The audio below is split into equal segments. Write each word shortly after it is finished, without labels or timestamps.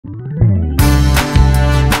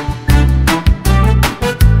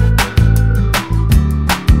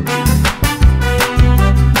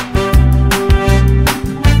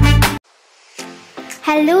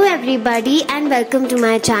everybody and welcome to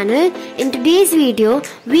my channel. In today's video,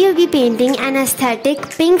 we will be painting an aesthetic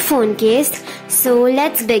pink phone case. So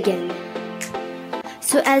let's begin.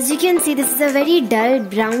 So as you can see, this is a very dull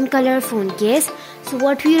brown color phone case. So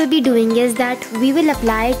what we will be doing is that we will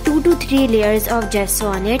apply 2 to 3 layers of gesso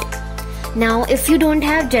on it. Now if you don't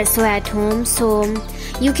have gesso at home, so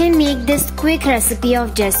you can make this quick recipe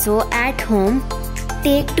of gesso at home.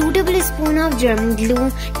 Take 2 tablespoons of German glue,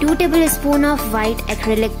 2 tablespoons of white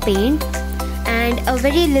acrylic paint and a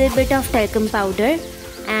very little bit of talcum powder,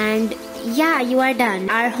 and yeah, you are done.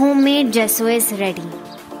 Our homemade gesso is ready.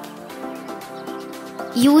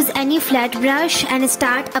 Use any flat brush and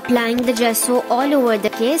start applying the gesso all over the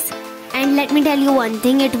case. And let me tell you one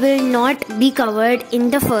thing, it will not be covered in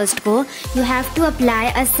the first go. You have to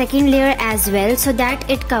apply a second layer as well so that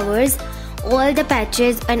it covers all the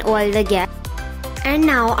patches and all the gaps. And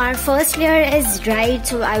now our first layer is dried,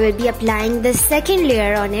 so I will be applying the second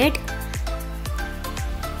layer on it.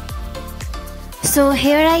 So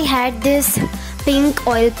here I had this pink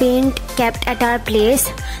oil paint kept at our place,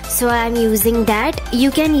 so I am using that.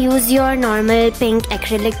 You can use your normal pink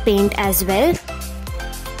acrylic paint as well.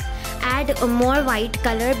 Add a more white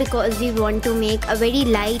color because we want to make a very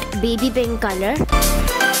light baby pink color.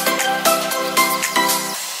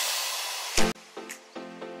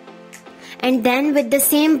 And then with the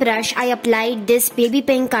same brush, I applied this baby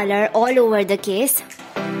pink color all over the case.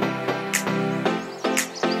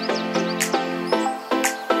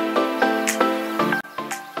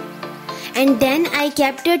 And then I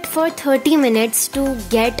kept it for 30 minutes to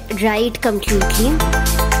get dried completely.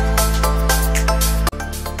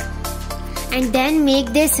 And then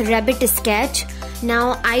make this rabbit sketch.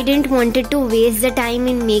 Now I didn't wanted to waste the time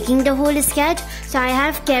in making the whole sketch, so I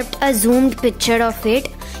have kept a zoomed picture of it.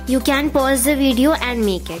 You can pause the video and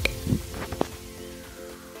make it.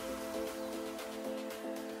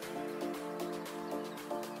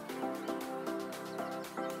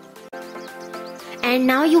 And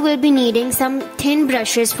now you will be needing some thin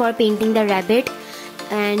brushes for painting the rabbit.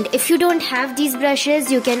 And if you don't have these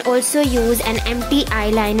brushes, you can also use an empty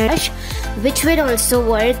eyeliner brush, which will also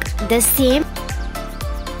work the same.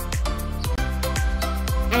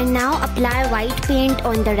 And now apply white paint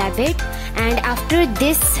on the rabbit, and after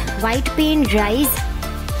this white paint dries,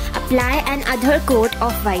 apply another coat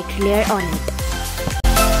of white layer on it.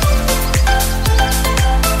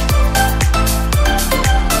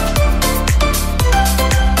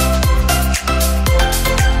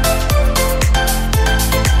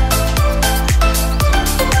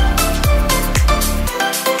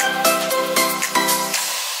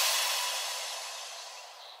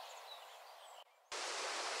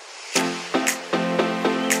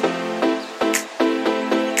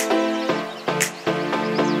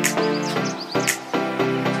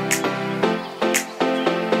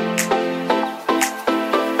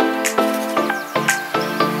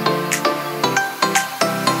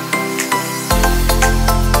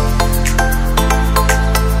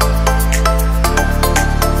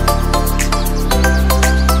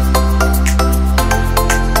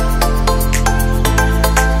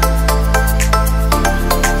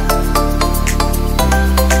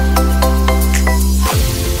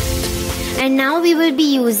 And now we will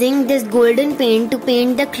be using this golden paint to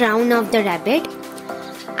paint the crown of the rabbit.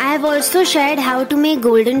 I have also shared how to make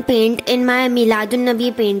golden paint in my Miladun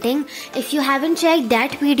Nabi painting. If you haven't checked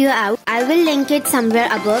that video out, I will link it somewhere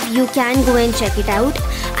above. You can go and check it out.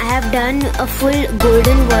 I have done a full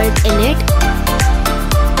golden work in it.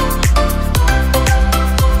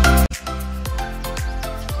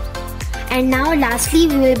 And now lastly,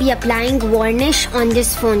 we will be applying varnish on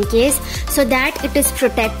this phone case so that it is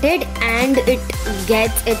protected and it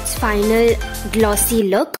gets its final glossy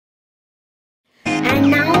look. And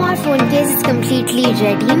now our phone case is completely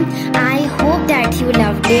ready. I hope that you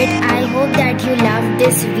loved it. I hope that you loved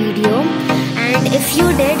this video. And if you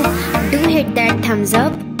did, do hit that thumbs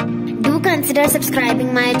up. Do consider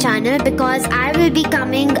subscribing my channel because I will be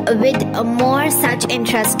coming with more such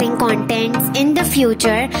interesting contents in the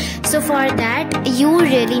future. So for that, you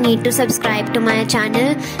really need to subscribe to my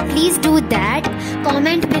channel. Please do that.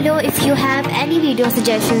 Comment below if you have any video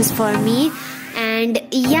suggestions for me. And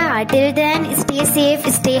yeah, till then, stay safe,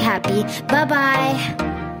 stay happy. Bye bye.